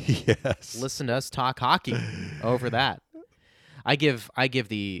and yes. Listen to us talk hockey over that. I give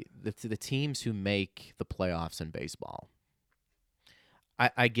the teams who make the playoffs in baseball.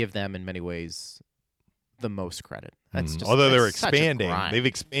 I give them in many ways the most credit. That's just, although they're such expanding, they've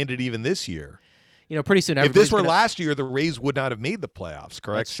expanded even this year. Pretty soon. If this were last year, the Rays would not have made the playoffs.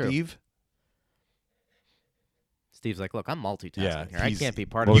 Correct, Steve? Steve's like, look, I'm multitasking here. I can't be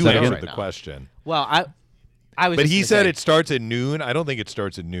part of the show right answered the now. question. Well, I was. But he said say, it starts at noon. I don't think it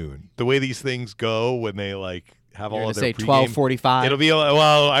starts at noon. The way these things go when they have all of their pregame, 12:45. It'll be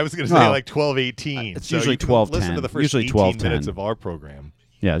I was going to say 12:18. It's usually 12:10. Listen to the first usually 18 minutes of our program.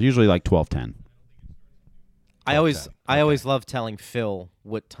 Yeah, usually 12:10. I always love telling Phil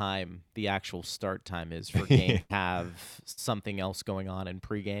what time the actual start time is for game. Have something else going on in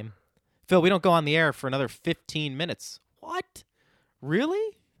pregame. Phil, we don't go on the air for another 15 minutes. What?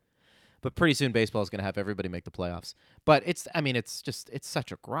 Really? But pretty soon baseball is going to have everybody make the playoffs. But it's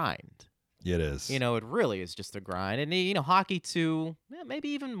such a grind. It is. It really is just a grind. And, hockey to maybe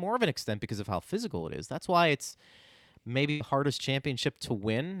even more of an extent because of how physical it is. That's why it's maybe the hardest championship to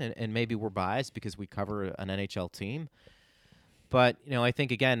win, and maybe we're biased because we cover an NHL team. But, I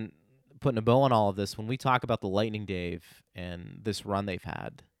think, again, putting a bow on all of this, when we talk about the Lightning, Dave, and this run they've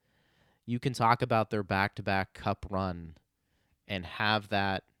had, you can talk about their back-to-back cup run and have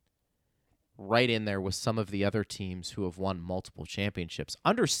that right in there with some of the other teams who have won multiple championships,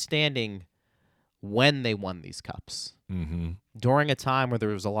 understanding when they won these cups. Mm-hmm. During a time where there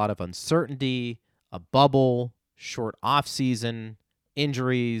was a lot of uncertainty, a bubble, short off season,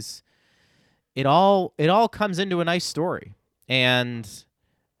 injuries, it all comes into a nice story. And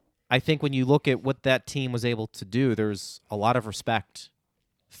I think when you look at what that team was able to do, there's a lot of respect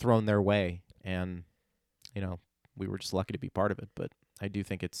thrown their way. And, we were just lucky to be part of it. But I do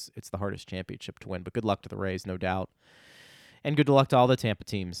think it's the hardest championship to win. But good luck to the Rays, no doubt. And good luck to all the Tampa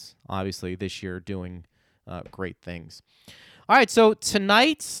teams, obviously, this year doing great things. All right, so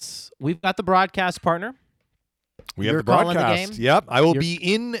tonight we've got the broadcast partner. We have the broadcast. Yep, I will be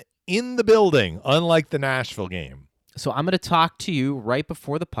in the building, unlike the Nashville game. So I'm going to talk to you right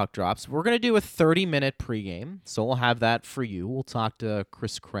before the puck drops. We're going to do a 30-minute pregame, so we'll have that for you. We'll talk to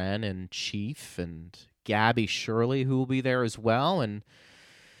Chris Krenn and Chief and Gabby Shirley, who will be there as well, and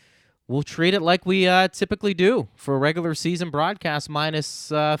we'll treat it like we typically do for a regular season broadcast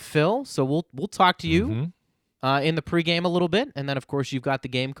minus Phil. So we'll talk to you in the pregame a little bit, and then, of course, you've got the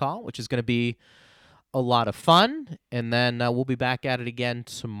game call, which is going to be a lot of fun, and then we'll be back at it again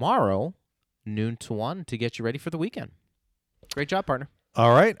tomorrow, noon to 1, to get you ready for the weekend. Great job, partner.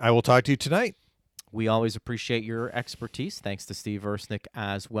 All right. I will talk to you tonight. We always appreciate your expertise. Thanks to Steve Versnick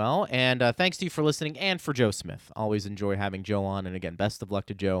as well. And thanks to you for listening and for Joe Smith. Always enjoy having Joe on. And again, best of luck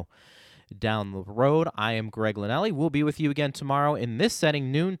to Joe down the road. I am Greg Linnelli. We'll be with you again tomorrow in this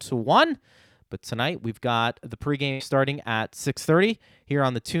setting, noon to 1. But tonight we've got the pregame starting at 6:30 here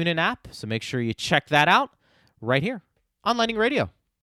on the TuneIn app. So make sure you check that out right here on Lightning Radio.